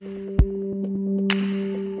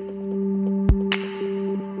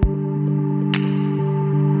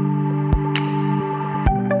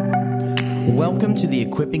Welcome to the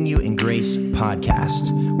Equipping You in Grace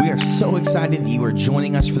podcast. We are so excited that you are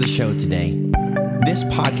joining us for the show today. This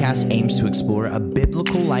podcast aims to explore a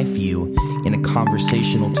biblical life view in a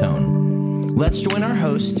conversational tone. Let's join our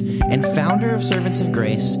host and founder of Servants of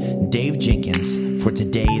Grace, Dave Jenkins, for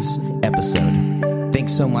today's episode.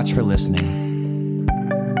 Thanks so much for listening.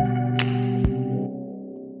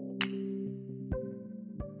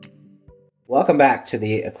 Welcome back to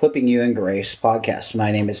the Equipping You in Grace podcast.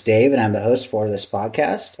 My name is Dave, and I'm the host for this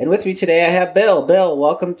podcast. And with me today, I have Bill. Bill,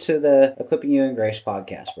 welcome to the Equipping You in Grace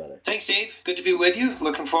podcast, brother. Thanks, Dave. Good to be with you.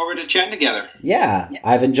 Looking forward to chatting together. Yeah.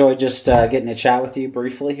 I've enjoyed just getting to chat with you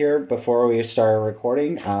briefly here before we start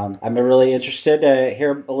recording. I'm really interested to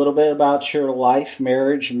hear a little bit about your life,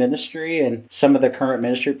 marriage, ministry, and some of the current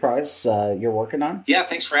ministry projects you're working on. Yeah,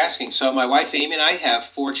 thanks for asking. So my wife, Amy, and I have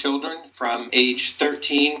 4 children from age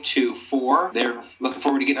 13 to 4. They're looking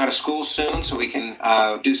forward to getting out of school soon so we can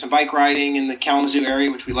do some bike riding in the Kalamazoo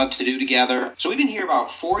area, which we love to do together. So we've been here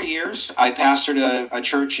about 4 years. I pastored a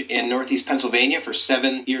church in Northeast Pennsylvania for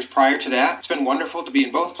 7 years prior to that. It's been wonderful to be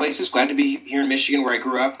in both places. Glad to be here in Michigan where I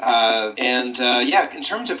grew up. In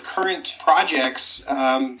terms of current projects,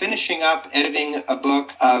 finishing up editing a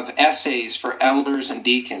book of essays for elders and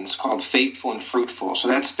deacons called Faithful and Fruitful. So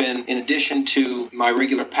that's been in addition to my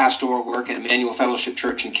regular pastoral work at Emmanuel Fellowship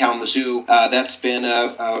Church in Kalamazoo. That's been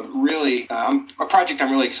a project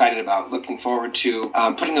I'm really excited about. Looking forward to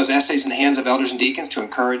putting those essays in the hands of elders and deacons to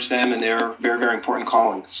encourage them in their very, very important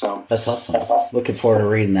calling. So That's awesome. Looking forward to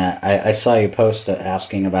reading that. I saw you post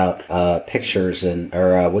asking about pictures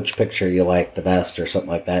or which picture you like the best or something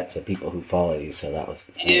like that to people who follow you. So that was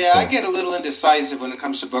cool. I get a little indecisive when it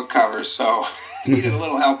comes to book covers, so needed a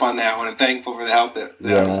little help on that one. I'm thankful for the help that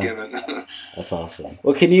I was given. That's awesome.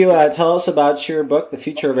 Well, can you tell us about your book, The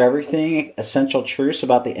Future of Everything, Essential Truths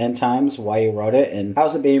About the End Times, why you wrote it, and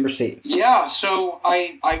how's it being received? Yeah, so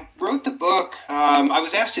I wrote the book. I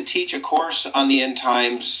was asked to teach a course on the end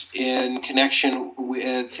times in connection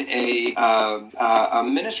with a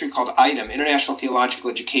ministry called ITEM, International Theological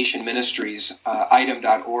Education Ministries,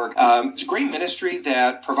 ITEM.org. It's a great ministry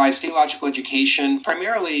that provides theological education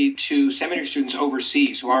primarily to seminary students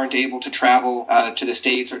overseas who aren't able to travel to the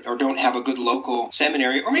States or don't have a good local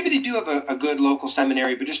seminary, or maybe they do have a good local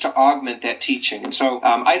seminary, but just to augment that teaching. And so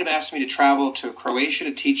ITEM asked me to travel to Croatia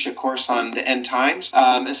to teach a course on the end times.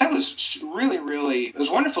 And so that was really, it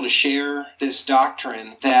was wonderful to share this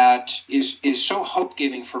doctrine that is so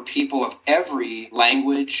hope-giving for people of every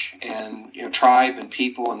language and tribe and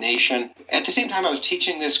people and nation. At the same time, I was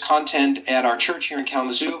teaching this content at our church here in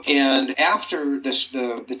Kalamazoo. And after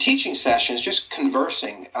the teaching sessions, just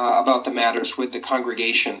conversing about the matters with the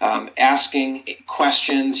congregation, asking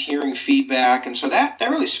questions, hearing feedback. And so that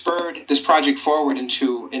really spurred this project forward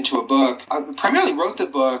into a book. I primarily wrote the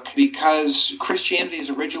book because Christianity is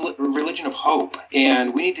a religion of hope,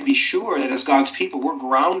 and we need to be sure that as God's people, we're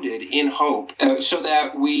grounded in hope, so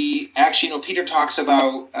that we actually, Peter talks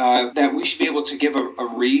about that we should be able to give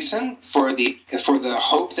a reason for the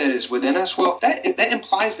hope that is within us. Well, that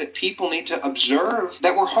implies that people need to observe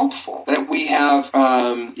that we're hopeful, that we have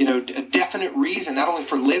a definite reason, not only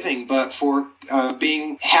for living, but for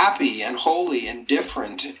being happy and holy and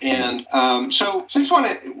different. And so I just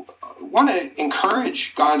want to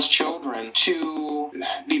encourage God's children to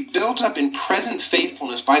be built up in present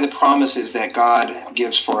faithfulness by the promises that God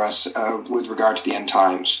gives for us with regard to the end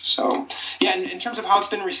times. So, in terms of how it's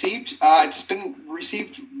been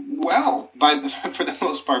received well for the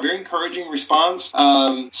most part. Very encouraging response.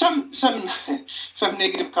 Some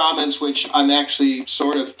negative comments, which I'm actually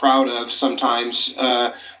sort of proud of sometimes.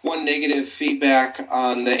 One negative feedback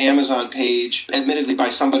on the Amazon page, admittedly by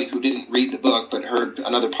somebody who didn't read the book but heard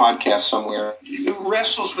another podcast somewhere, it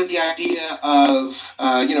wrestles with the idea of,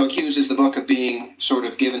 accuses the book of being sort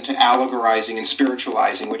of given to allegorizing and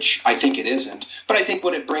spiritualizing, which I think it isn't. But I think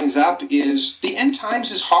what it brings up is the end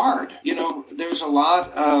times is hard. There's a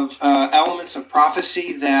lot of elements of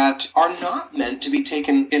prophecy that are not meant to be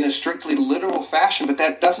taken in a strictly literal fashion, but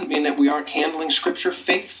that doesn't mean that we aren't handling Scripture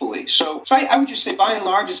faithfully. So I would just say, by and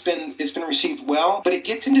large, it's been received well, but it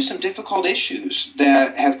gets into some difficult issues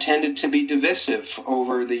that have tended to be divisive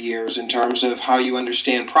over the years in terms of how you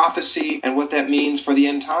understand prophecy and what that means for the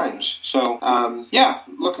end times. So,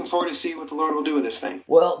 looking forward to see what the Lord will do with this thing.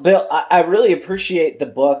 Well, Bill, I really appreciate the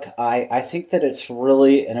book. I think that it's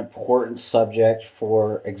really an important subject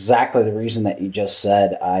for exactly the reason that you just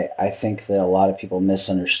said, I think that a lot of people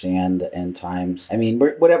misunderstand the end times. I mean,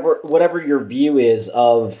 whatever your view is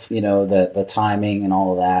of, the timing and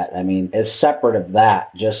all of that, I mean, as separate of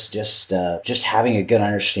that, just having a good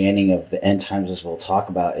understanding of the end times, as we'll talk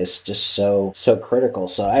about, is just so critical.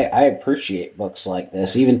 So I appreciate books like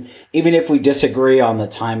this, even if we disagree on the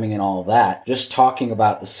timing and all of that. Just talking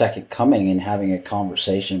about the second coming and having a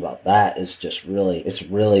conversation about that is just really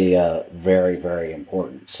very, very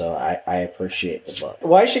important. So I appreciate the book.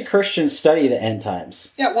 Why should Christians study the end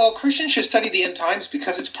times? Yeah, well, Christians should study the end times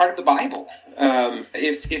because it's part of the Bible.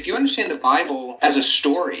 If you understand the Bible as a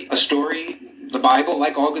story, the Bible,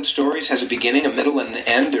 like all good stories, has a beginning, a middle, and an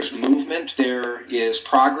end. There's movement, there is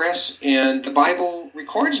progress, and the Bible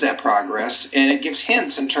records that progress, and it gives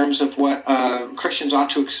hints in terms of what Christians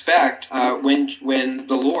ought to expect when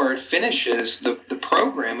the Lord finishes the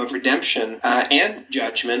program of redemption and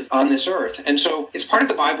judgment on this earth. And so it's part of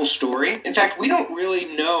the Bible story. In fact, we don't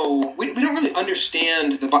really know, we don't really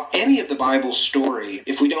understand any of the Bible story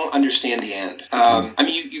if we don't understand the end. I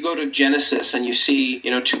mean, you go to Genesis and you see,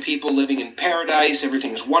 two people living in paradise,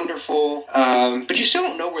 everything's wonderful, but you still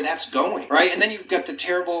don't know where that's going, right? And then you've got the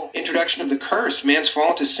terrible introduction of the curse. Man's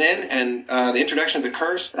fallen to sin, and the introduction of the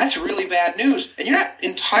curse. That's really bad news. And you're not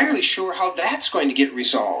entirely sure how that's going to get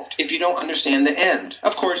resolved if you don't understand the end.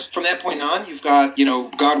 Of course, from that point on, you've got,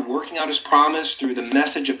 God working out his promise through the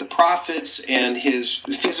message of the prophets and his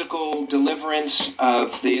physical deliverance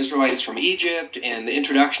of the Israelites from Egypt and the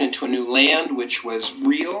introduction into a new land, which was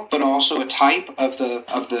real, but also a type of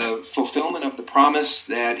the fulfillment of the promise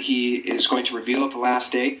that he is going to reveal at the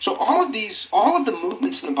last day. So all of the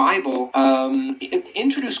movements in the Bible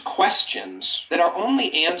introduce questions that are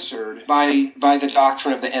only answered by the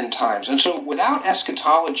doctrine of the end times. And so without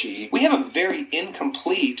eschatology, we have a very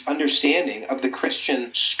incomplete understanding of the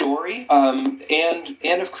Christian story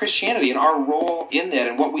and of Christianity and our role in that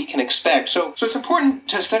and what we can expect. So it's important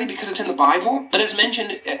to study because it's in the Bible. And as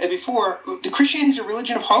mentioned before, the Christianity is a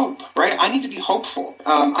religion of hope, right? I need to be hopeful.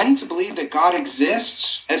 I need to believe that God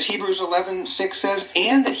exists, as Hebrews 11:6 says,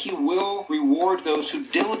 and that he will reward those who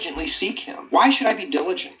diligently seek him. Why should I be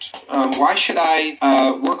diligent? Why should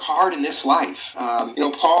I work hard in this life?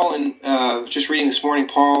 Paul, just reading this morning,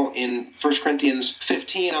 Paul in 1 Corinthians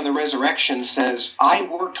 15 on the resurrection says, I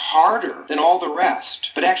worked harder than all the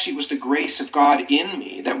rest, but actually it was the grace of God in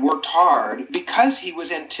me that worked hard because he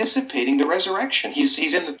was anticipating the resurrection. He's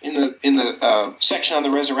in the section on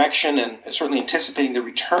the resurrection and certainly anticipating the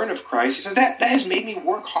return of Christ. He says that has made me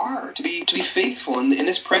work hard to be faithful in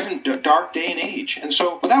this present dark day and age. And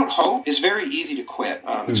so without hope, it's very easy to quit.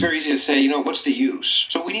 It's very easy to say, what's the use?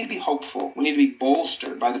 So we need to be hopeful. We need to be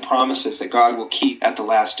bolstered by the promises that God will keep at the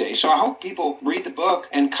last day. So I hope people read the book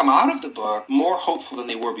and come out of the book more hopeful than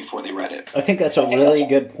they were before they read it. I think that's a really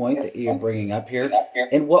good point that you're bringing up here.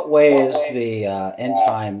 In what way is the end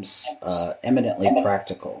times eminently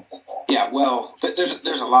practical? Yeah, well,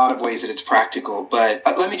 there's a lot of ways that it's practical, but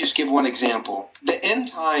let me just give one example. The end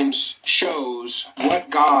times shows what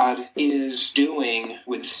God is doing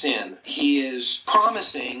with sin. He is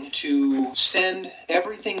promising to send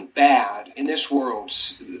everything bad in this world,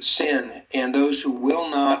 sin, and those who will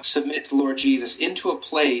not submit to the Lord Jesus into a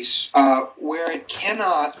place where it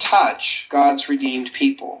cannot touch God's redeemed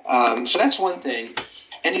people. So that's one thing.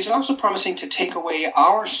 And he's also promising to take away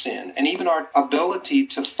our sin and even our ability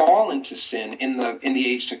to fall into sin in the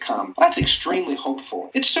age to come. That's extremely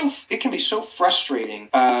hopeful. It can be so frustrating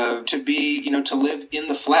to live in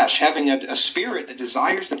the flesh, having a spirit that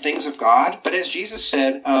desires the things of God. But as Jesus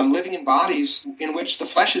said, living in bodies in which the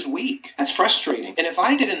flesh is weak. That's frustrating. And if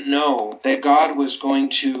I didn't know that God was going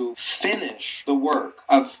to finish the work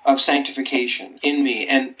of sanctification in me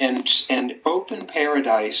and open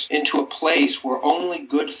paradise into a place where only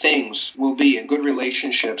good things will be and good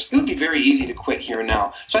relationships, it would be very easy to quit here and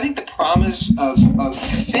now. So I think the promise of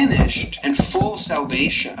finished and full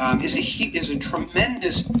salvation is a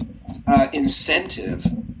tremendous incentive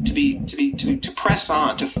to press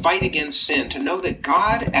on, to fight against sin, to know that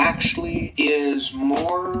God actually is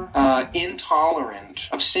more intolerant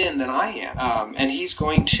of sin than I am, and He's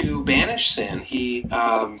going to banish sin. He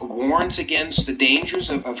warns against the dangers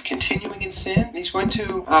of continuing in sin. And He's going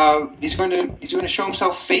to show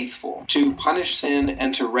Himself faithful to punish sin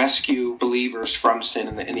and to rescue believers from sin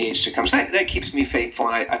in the age to come. So that keeps me faithful,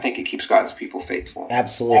 and I think it keeps God's people faithful.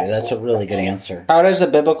 Absolutely. That's a really good answer. How does the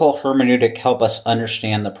biblical hermeneutic help us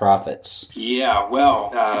understand the the prophets? Yeah, well,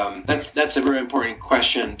 that's a very important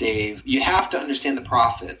question, Dave. You have to understand the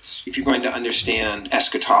prophets if you're going to understand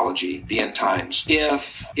eschatology, the end times.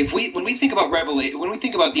 When we think about Revelation, when we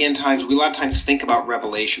think about the end times, we a lot of times think about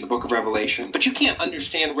Revelation, the book of Revelation. But you can't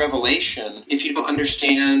understand Revelation if you don't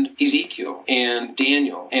understand Ezekiel and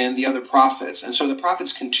Daniel and the other prophets. And so the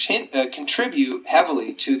prophets contribute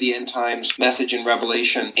heavily to the end times message in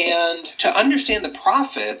Revelation. And to understand the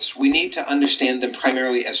prophets, we need to understand them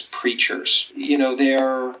primarily as preachers. You know,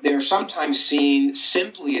 they're sometimes seen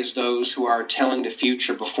simply as those who are telling the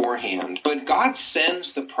future beforehand. But God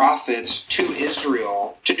sends the prophets to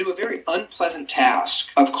Israel to do a very unpleasant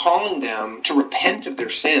task of calling them to repent of their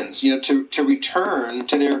sins, you know, to return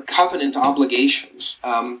to their covenant obligations.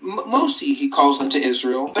 Mostly he calls them to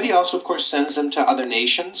Israel, but he also, of course, sends them to other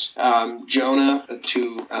nations, Jonah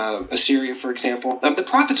to Assyria, for example. The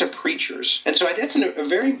prophets are preachers. And so that's a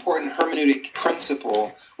very important hermeneutic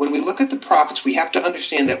principle. When we look at the prophets, we have to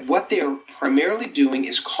understand that what they are primarily doing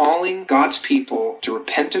is calling God's people to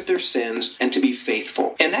repent of their sins and to be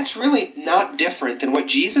faithful. And that's really not different than what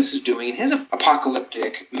Jesus is doing in his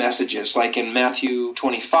apocalyptic messages, like in Matthew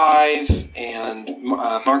 25 and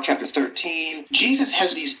Mark chapter 13. Jesus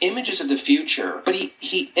has these images of the future, but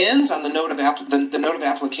he ends on the note of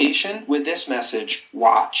application with this message: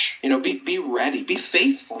 watch. You know, be ready, be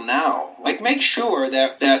faithful now. Like, make sure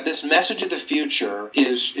that this message of the future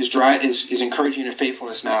is encouraging your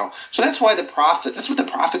faithfulness now. So that's why that's what the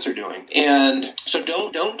prophets are doing. And so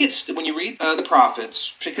don't get, when you read the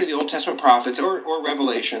prophets, particularly the Old Testament prophets or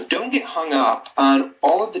Revelation, don't get hung up on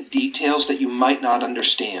all of the details that you might not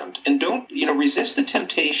understand. And don't, resist the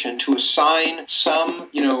temptation to assign some,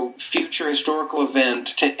 future historical event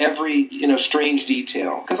to every, strange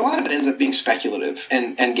detail. Because a lot of it ends up being speculative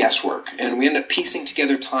and guesswork. And we end up piecing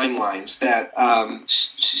together timelines that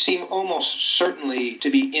seem almost certainly to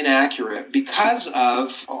be inaccurate because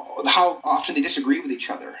of how often they disagree with each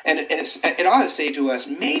other. And it ought to say to us,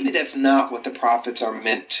 maybe that's not what the prophets are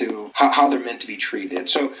meant to, how they're meant to be treated.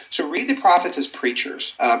 So read the prophets as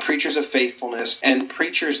preachers, preachers of faithfulness, and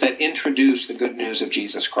preachers that introduce the good news of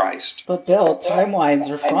Jesus Christ. But Bill, timelines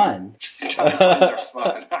are fun. Timelines are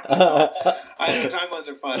fun. I know timelines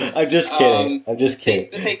are fun. I'm just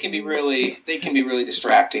kidding. They can be really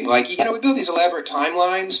distracting. Like, we build these elaborate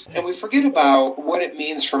timelines, and we forget about what it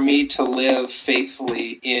means for me to live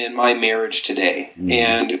faithfully in my marriage today,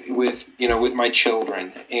 and with my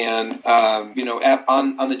children, and on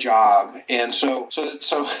the job. And so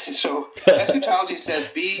eschatology says,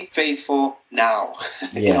 be faithful now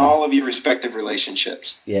in all of your respective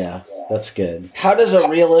relationships. Yeah, that's good. How does a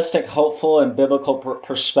realistic, hopeful, and biblical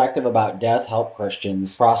perspective about death help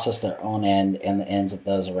Christians process their own end and the ends of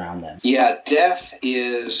those around them? Yeah, death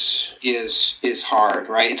is hard,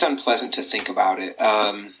 right? It's unpleasant to think about it.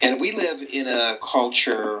 And we live in a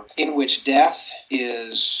culture in which death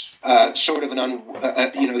is sort of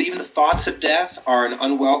even the thoughts of death are an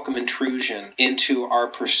unwelcome intrusion into our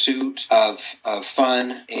pursuit of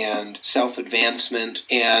fun and self-advancement,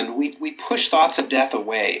 and we push thoughts of death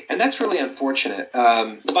away, and that's really unfortunate.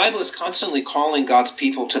 The Bible is constantly calling God's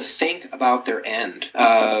people to think about their end,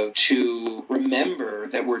 to remember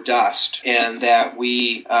that we're dust, and that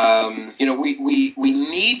we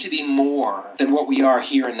need to be more than what we are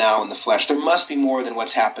here and now in the flesh. There must be more than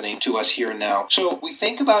what's happening to us here and now. So we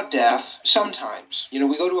think about death sometimes.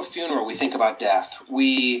 We go to a funeral, we think about death.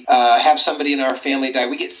 We have somebody in our family die.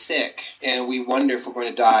 We get sick, and we wonder if we're going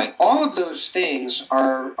to die. All of those things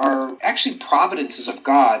are actually providences of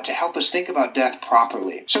God to help us think about death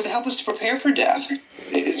properly. So to help us to prepare for death.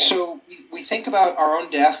 So we think about our own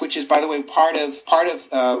death, which is, by the way, part of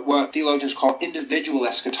what theologians call individual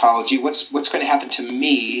eschatology. What's going to happen to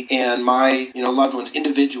me and my loved ones,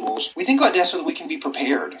 individuals. We think about death so that we can be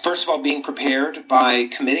prepared. First of all, being prepared by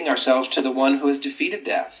committing ourselves to the one who has defeated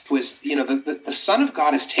death, who is, the Son of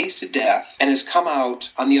God has tasted death and has come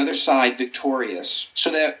out on the other side victorious, so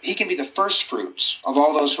that he can be the first fruits of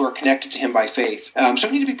all those who are connected to him by faith. So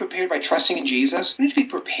we need to be prepared by trusting in Jesus. We need to be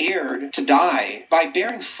prepared to die by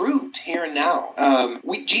bearing fruit here and now.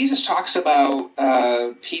 Jesus talks about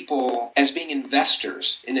people as being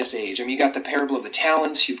investors in this age. I mean, you got the parable of the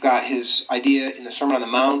talents. You've got his idea in the Sermon on the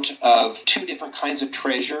Mount of two different kinds of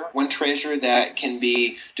treasure. One treasure that can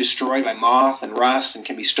be destroyed by moth and rust and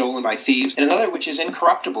can be stolen by thieves, and another which is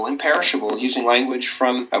incorruptible, imperishable, using language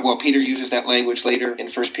from, Peter uses that language later in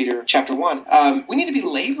 1 Peter chapter 1. We need to be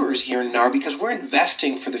laborers here and now because we're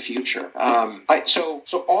investing for the future.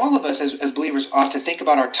 So all of us as believers ought to think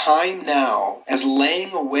about our time time now as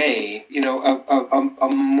laying away, a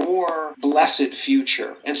more blessed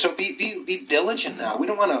future. And so be diligent now. We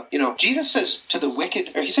don't want to, Jesus says to the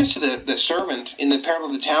wicked, or he says to the servant in the parable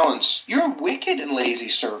of the talents, you're a wicked and lazy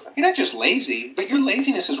servant. You're not just lazy, but your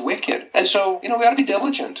laziness is wicked. And so, we ought to be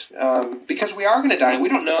diligent because we are going to die. We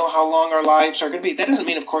don't know how long our lives are going to be. That doesn't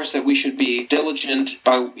mean, of course, that we should be diligent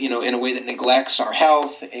by, in a way that neglects our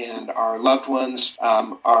health and our loved ones,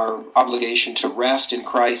 our obligation to rest in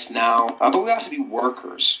Christ now. But we ought to be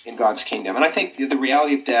workers in God's kingdom. And I think the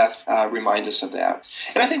reality of death reminds us of that.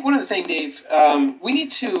 And I think one other thing, Dave, we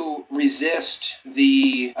need to resist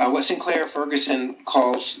what Sinclair Ferguson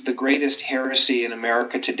calls the greatest heresy in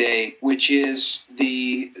America today, which is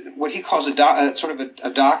what he calls a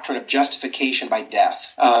doctrine of justification by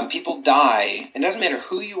death. People die, and it doesn't matter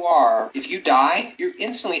who you are. If you die, you're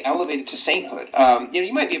instantly elevated to sainthood.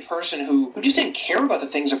 You might be a person who just didn't care about the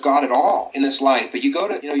things of God at all in this life, but you go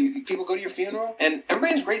to, people go to your funeral, and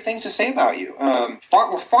everybody has great things to say about you.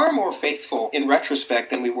 We're far more faithful in retrospect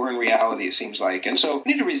than we were in reality, it seems like. And so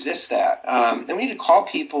we need to resist that. And we need to call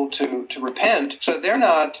people to repent so that they're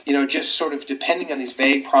not, just sort of depending on these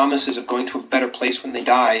vague promises of going to a better place when they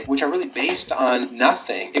die, which are really based on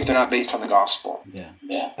nothing if they're not based on the gospel. Yeah.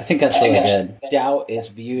 I think that's really good. Doubt is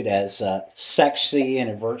viewed as sexy and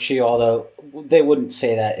a virtue, although they wouldn't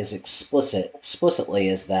say that as explicitly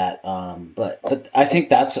as that. But I think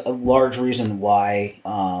that's a large reason why,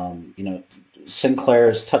 Sinclair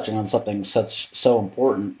is touching on something so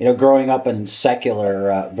important. Growing up in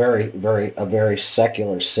secular, very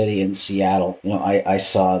secular city in Seattle, I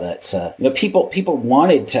saw that people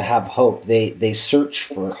wanted to have hope. They searched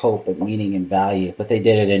for hope and meaning and value, but they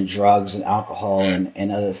did it in drugs and alcohol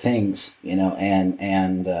and other things.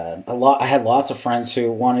 I had lots of friends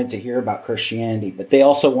who wanted to hear about Christianity, but they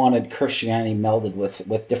also wanted Christianity melded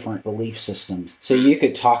with different belief systems. So you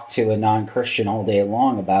could talk to a non-Christian all day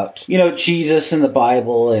long about Jesus in the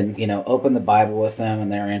Bible and open the Bible with them,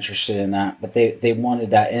 and they're interested in that, but they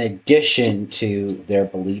wanted that in addition to their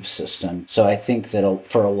belief system. So I think that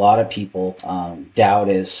for a lot of people, doubt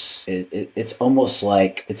it's almost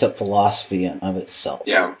like it's a philosophy of itself.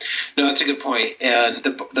 Yeah, no, that's a good point. And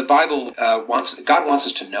the Bible God wants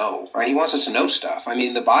us to know, right? He wants us to know stuff. I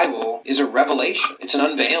mean, the Bible is a revelation. It's an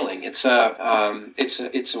unveiling. It's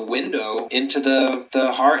a window into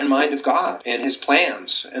the heart and mind of God and His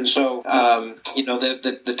plans. And so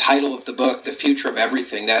the title of the book, The Future of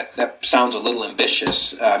Everything, that sounds a little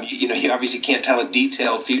ambitious. You obviously can't tell a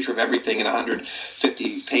detailed future of everything in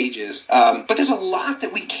 150 pages. But there's a lot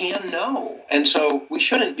that we can know. And so we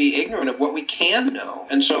shouldn't be ignorant of what we can know.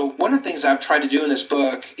 And so one of the things I've tried to do in this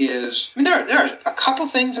book is, there are a couple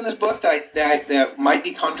things in this book that might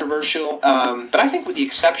be controversial. But I think with the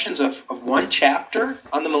exceptions of one chapter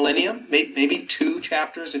on the millennium, maybe two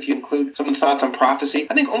chapters if you include some thoughts on prophecy,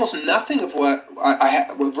 I think almost nothing of what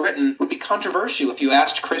I've written would be controversial if you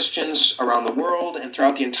asked Christians around the world and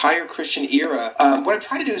throughout the entire Christian era. What I've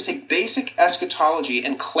tried to do is take basic eschatology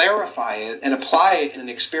and clarify it and apply it in an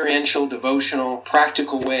experiential, devotional,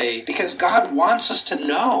 practical way, because God wants us to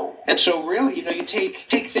know. And so really, you take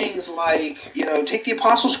things like, take the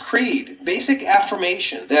Apostles' Creed, basic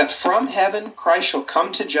affirmation that from heaven Christ shall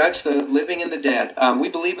come to judge the living and the dead. We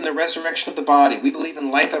believe in the resurrection of the body. We believe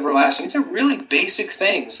in life everlasting. These are really basic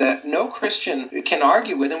things that no Christian can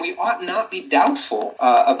argue with, and we ought not be doubtful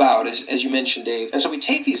about, as you mentioned, Dave. And so we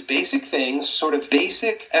take these basic things, sort of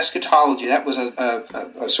basic eschatology. That was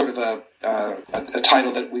a sort of a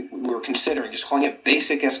title that we were considering, just calling it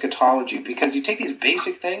basic eschatology, because you take these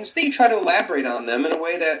basic things, then you try to elaborate on them in a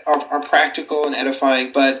way that are practical and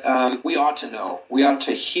edifying, but we ought to know. We ought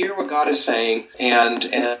to hear what God is saying and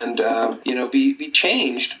be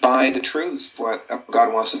changed by the truth, what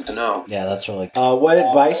God wants us to know. Yeah, that's really cool. What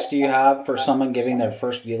advice do you have for someone giving their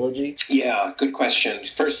first eulogy? Yeah, good question.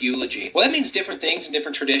 First eulogy. Well, that means different things in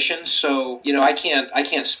different traditions, so I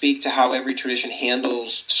can't speak to how every tradition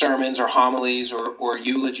handles sermons or homilies or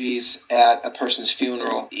eulogies at a person's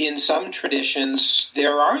funeral. In some traditions,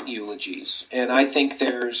 there aren't eulogies, and I think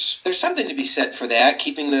there's something to be said for that,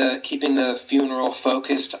 keeping the funeral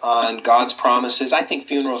focused on God's promises. I think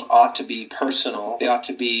funerals ought to be personal. They ought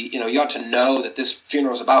to be, you ought to know that this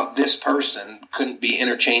funeral is about this person, couldn't be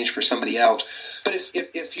interchanged for somebody else. But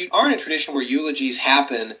if you are in a tradition where eulogies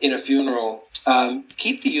happen in a funeral,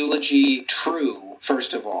 keep the eulogy true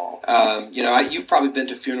first of all. You've probably been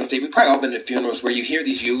to funerals, Dave. We've probably all been to funerals where you hear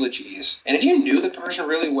these eulogies, and if you knew the person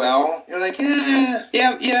really well, you're like,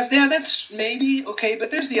 that's maybe okay,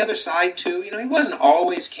 but there's the other side too. He wasn't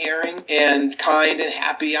always caring and kind and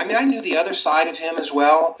happy. I mean, I knew the other side of him as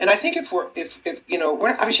well, and I think if we're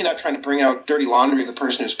obviously not trying to bring out dirty laundry of the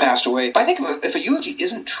person who's passed away, but I think if a eulogy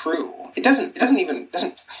isn't true, it doesn't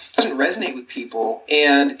resonate with people,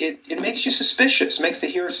 and it makes you suspicious, makes the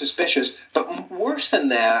hearer suspicious. But worse than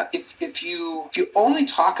that, if you only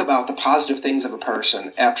talk about the positive things of a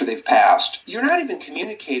person after they've passed, you're not even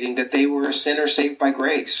communicating that they were a sinner saved by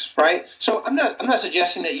grace, right? So I'm not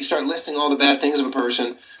suggesting that you start listing all the bad things of a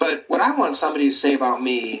person, but what I want somebody to say about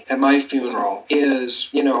me at my funeral is,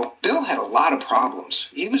 Bill had a lot of problems.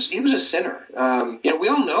 He was a sinner. We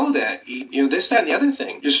all know that. This, that, and the other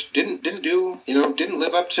thing just didn't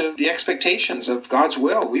live up to the expectations of God's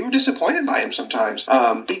will. We were disappointed by him sometimes.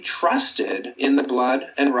 He trusted in the blood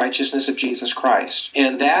and righteousness of Jesus Christ,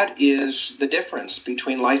 and that is the difference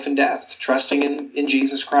between life and death. Trusting in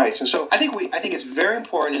Jesus Christ, and so I think it's very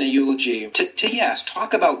important in a eulogy to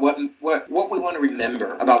talk about what we want to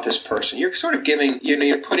remember about this person. You're sort of giving,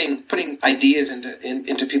 you're putting ideas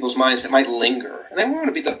into people's minds that might linger, and they ought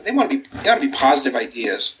to be positive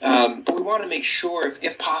ideas. But we want to make sure,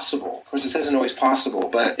 if possible, of course, this isn't always possible,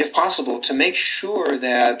 but if possible, to make sure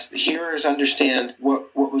that hearers understand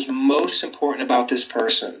what was most important about this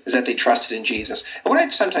person is that they trusted in Jesus. And what I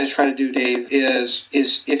sometimes try to do, Dave, is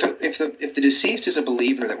if the deceased is a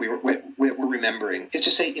believer that we're remembering, is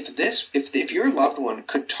to say, if your loved one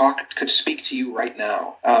could speak to you right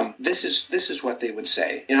now, this is what they would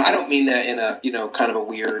say. I don't mean that in a kind of a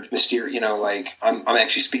weird, mysterious, like I'm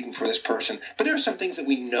actually speaking for this person, but there are some things that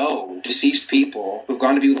we know deceased people who've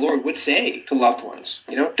gone to be with the Lord would say to loved ones.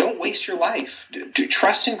 Don't waste your life.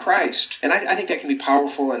 Trust in Christ. And I think that can be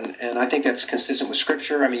powerful, and I think that's consistent with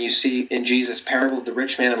Scripture. I mean, you see in Jesus' parable of the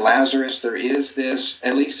rich man and Lazarus, there is this,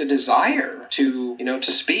 at least a desire to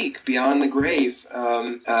speak beyond the grave.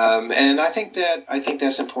 And I think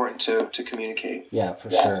that's important to communicate. Yeah, for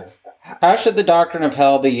sure. How should the doctrine of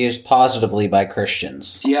hell be used positively by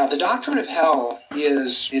Christians? Yeah, the doctrine of hell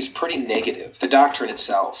is pretty negative. The doctrine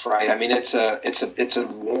itself, right? I mean, it's a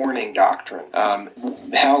warning doctrine.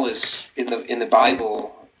 Hell is in the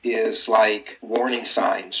Bible is like warning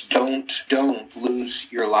signs. Don't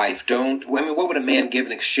lose your life. What would a man give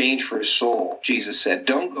in exchange for his soul? Jesus said,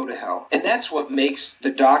 don't go to hell. And that's what makes the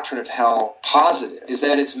doctrine of hell positive, is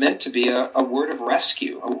that it's meant to be a word of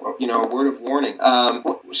rescue, a word of warning.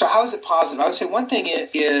 So how is it positive? I would say one thing,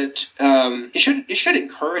 it should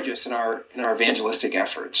encourage us in our evangelistic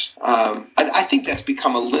efforts. I think that's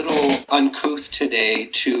become a little uncouth today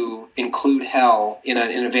to include hell in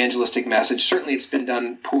an evangelistic message. Certainly it's been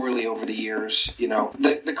done poorly over the years.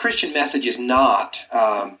 The Christian message is not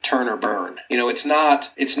turn or burn. It's not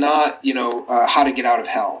how to get out of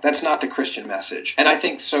hell. That's not the Christian message. And I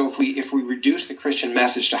think so if we reduce the Christian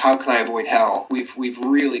message to how can I avoid hell, we've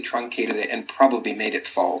really truncated it and probably made it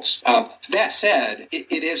false. That said,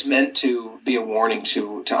 it is meant to be a warning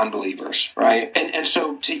to unbelievers, right? And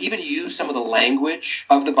so to even use some of the language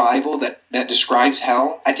of the Bible that describes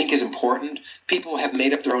hell, I think is important. People have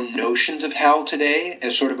made up their own notions of hell today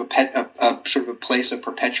as sort of a place of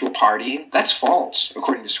perpetual partying. That's false,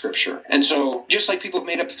 according to Scripture. And so, just like people have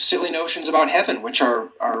made up silly notions about heaven, which are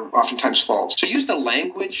oftentimes false. So use the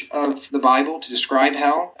language of the Bible to describe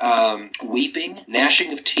hell, weeping,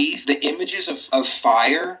 gnashing of teeth, the images of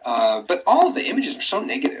fire, but all of the images are so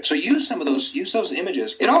negative. So use those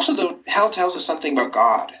images. It also, though, hell tells us something about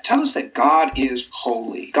God. It tells us that God is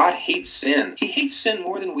holy. God hates sin. He hates sin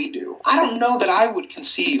more than we do. I don't know that I would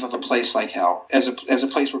conceive of a place like hell as a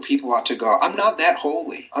place where people ought to go. I'm not that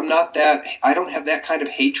holy. I don't have that kind of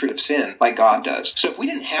hatred of sin like God does. So if we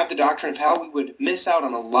didn't have the doctrine of hell, we would miss out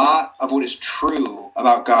on a lot of what is true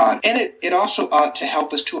about God. And it also ought to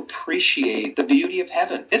help us to appreciate the beauty of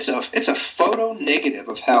heaven. It's a photo negative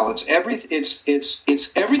of hell. It's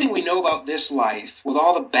everything we know about this life with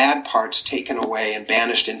all the bad parts taken away and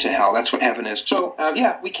banished into hell. That's what heaven is. So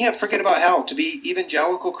we can't forget about hell. To be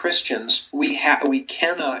evangelical Christians, we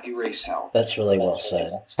cannot erase hell. That's really well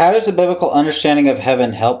said. How does the biblical understanding of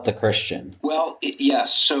heaven help the Christian? Well,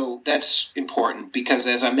 yes. So that's important because,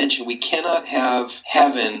 as I mentioned, we cannot have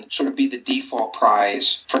heaven sort of be the default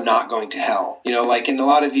prize for not going to hell. Like in a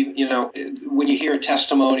lot of when you hear a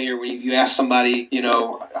testimony or when you ask somebody,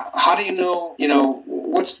 how do you know,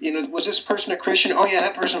 was this person a Christian? Oh yeah,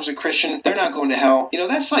 that person was a Christian. They're not going to hell.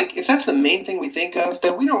 That's like, if that's the main thing we think of,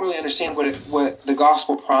 then we don't really understand what the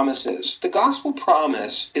gospel promise is. The gospel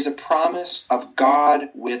promise is a promise of God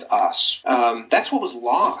with us. That's what was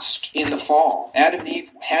lost in the fall. Adam and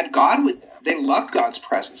Eve had God with them. They loved God's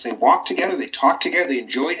presence. They walked together. They talked together. They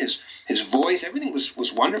enjoyed his voice. Everything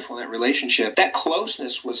was wonderful in that relationship. That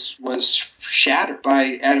closeness was shattered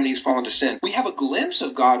by Adam and Eve's fall into sin. We have a glimpse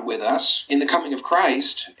of God with us in the coming of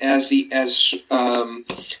Christ as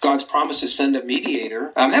God's promise to send a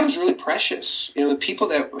mediator. That was really precious. The people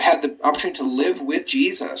that had the opportunity to live with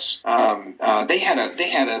Jesus, they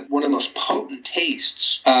had one of the most potent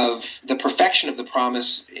tastes of the perfection of the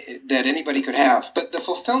promise that anybody could have. But the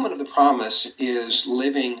fulfillment of the promise is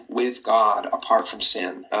living with God apart from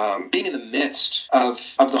sin. Being in the midst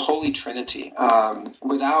of the Holy Trinity,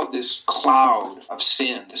 without this cloud of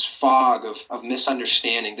sin, this fog of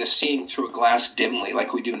misunderstanding, this seeing through a glass dimly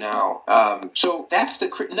like we do now. So that's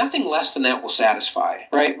nothing less than that will satisfy,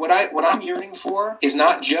 right? What I'm yearning for is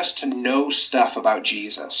not just to know stuff about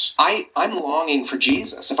Jesus. I'm longing for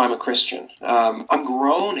Jesus if I'm a Christian. I'm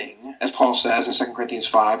groaning, as Paul says in 2 Corinthians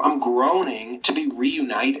 5, I'm groaning to be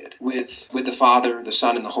reunited with the Father, the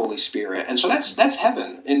Son, and the Holy Spirit. And so that's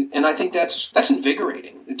heaven. And I think that's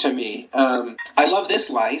invigorating to me. I love this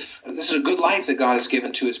life. This is a good life that God has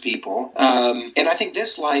given to his people. And I think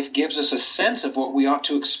this life gives us a sense of what we ought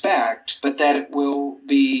to expect, but that it will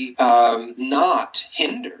be not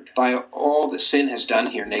hindered by all that sin has done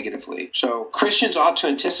here negatively. So Christians ought to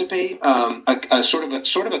anticipate a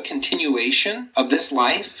sort of a continuation of this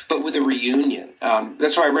life, but with a reunion.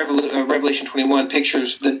 That's why Revelation 21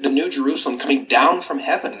 pictures the New Jerusalem coming down from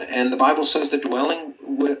heaven, and the Bible says the dwelling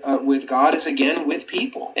with God is again with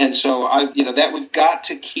people. And so that we've got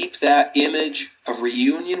to keep that image of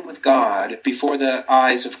reunion with God before the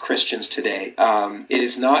eyes of Christians today. It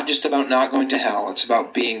is not just about not going to hell. It's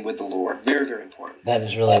about being with the Lord. Very, very important. That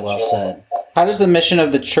is really well said. How does the mission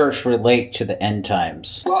of the church relate to the end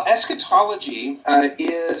times? Well, eschatology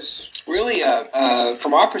is really,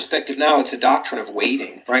 from our perspective now, it's a doctrine of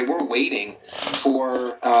waiting, right? We're waiting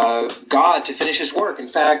for God to finish his work. In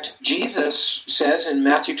fact, Jesus says in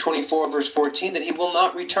Matthew 24, verse 14, that he will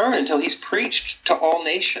not return until he's preached to all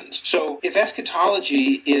nations. So if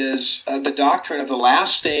eschatology is the doctrine of the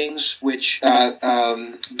last things, which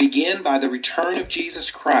begin by the return of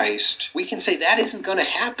Jesus Christ, we can say that isn't going to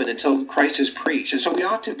happen until Christ is preached. And so we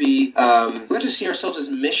ought to be, we ought to see ourselves as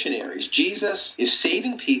missionaries. Jesus is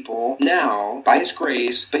saving people now by his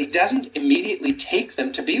grace, but he doesn't immediately take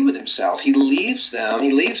them to be with himself. He leaves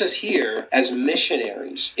us here as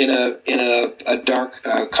missionaries in a dark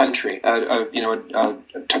country,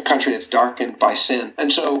 a country that's darkened by sin.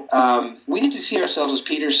 And so we need to see ourselves, as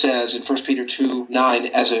Peter says in 1 Peter 2:9,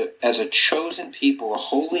 as a chosen people, a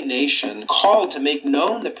holy nation, called to make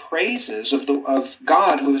known the praises of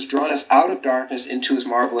God who has drawn us out of darkness into his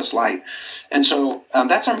marvelous light. And so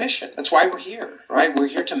that's our mission. That's why we're here, right? We're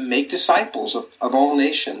here to make disciples of all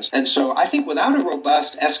nations. And so I think without a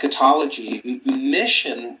robust eschatology,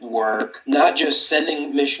 mission work, not just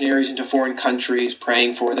sending missionaries into foreign countries,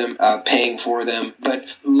 praying for them, paying for them,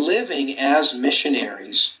 but living as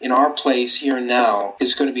missionaries in our place here and now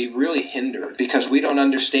is going to be really hindered because we don't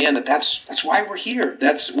understand that's why we're here.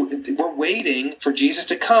 We're waiting for Jesus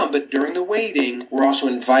to come, but during the waiting, we're also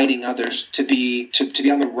inviting others to be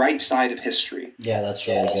on the right side of history. Yeah, that's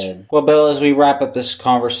really good. Well, Bill, as we wrap up this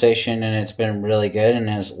conversation, and it's been really good, and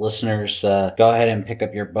as listeners go ahead and pick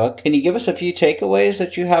up your book, can you give us a few takeaways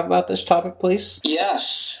that you have about this topic, please?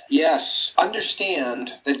 Yes.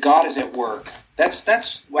 Understand that God is at work. That's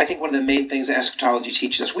I think one of the main things that eschatology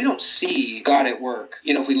teaches us. We don't see God at work,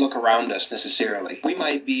 if we look around us necessarily. We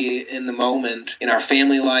might be in the moment, in our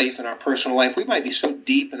family life, in our personal life, we might be so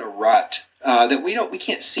deep in a rut that we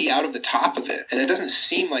can't see out of the top of it, and it doesn't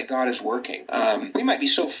seem like God is working. We might be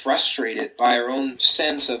so frustrated by our own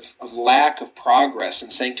sense of lack of progress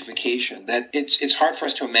and sanctification that it's hard for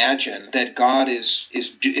us to imagine that God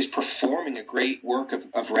is performing a great work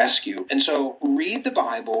of rescue. And so read the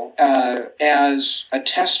Bible as a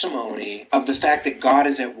testimony of the fact that God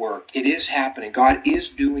is at work. It is happening. God is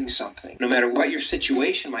doing something. No matter what your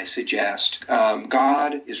situation might suggest,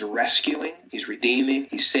 God is rescuing, he's redeeming,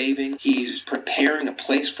 he's saving, he's He's preparing a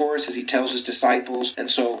place for us, as he tells his disciples. And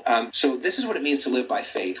so this is what it means to live by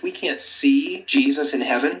faith. We can't see Jesus in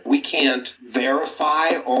heaven. We can't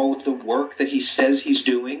verify all of the work that he says he's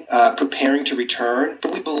doing, preparing to return,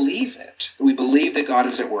 but we believe it. We believe that God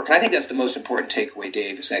is at work. And I think that's the most important takeaway,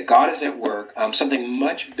 Dave, is that God is at work. Something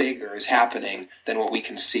much bigger is happening than what we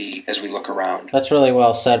can see as we look around. That's really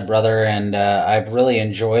well said, brother. And I've really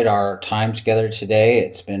enjoyed our time together today.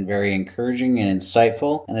 It's been very encouraging and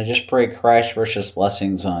insightful. And I just pray Christ's richest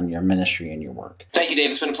blessings on your ministry and your work. Thank you,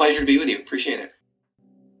 Dave. It's been a pleasure to be with you. Appreciate it.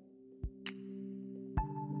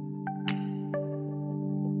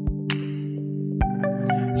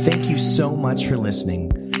 Thank you so much for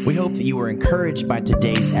listening. We hope that you were encouraged by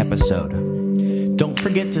today's episode. Don't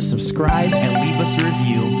forget to subscribe and leave us a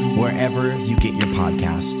review wherever you get your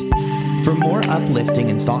podcast. For more uplifting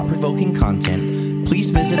and thought-provoking content, please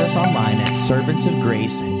visit us online at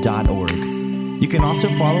servantsofgrace.org. You can also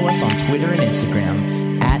follow us on Twitter and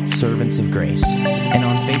Instagram at Servants of Grace, and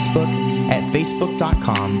on Facebook at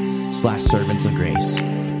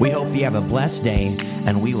facebook.com/servantsofgrace. We hope you have a blessed day,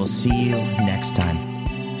 and we will see you next time.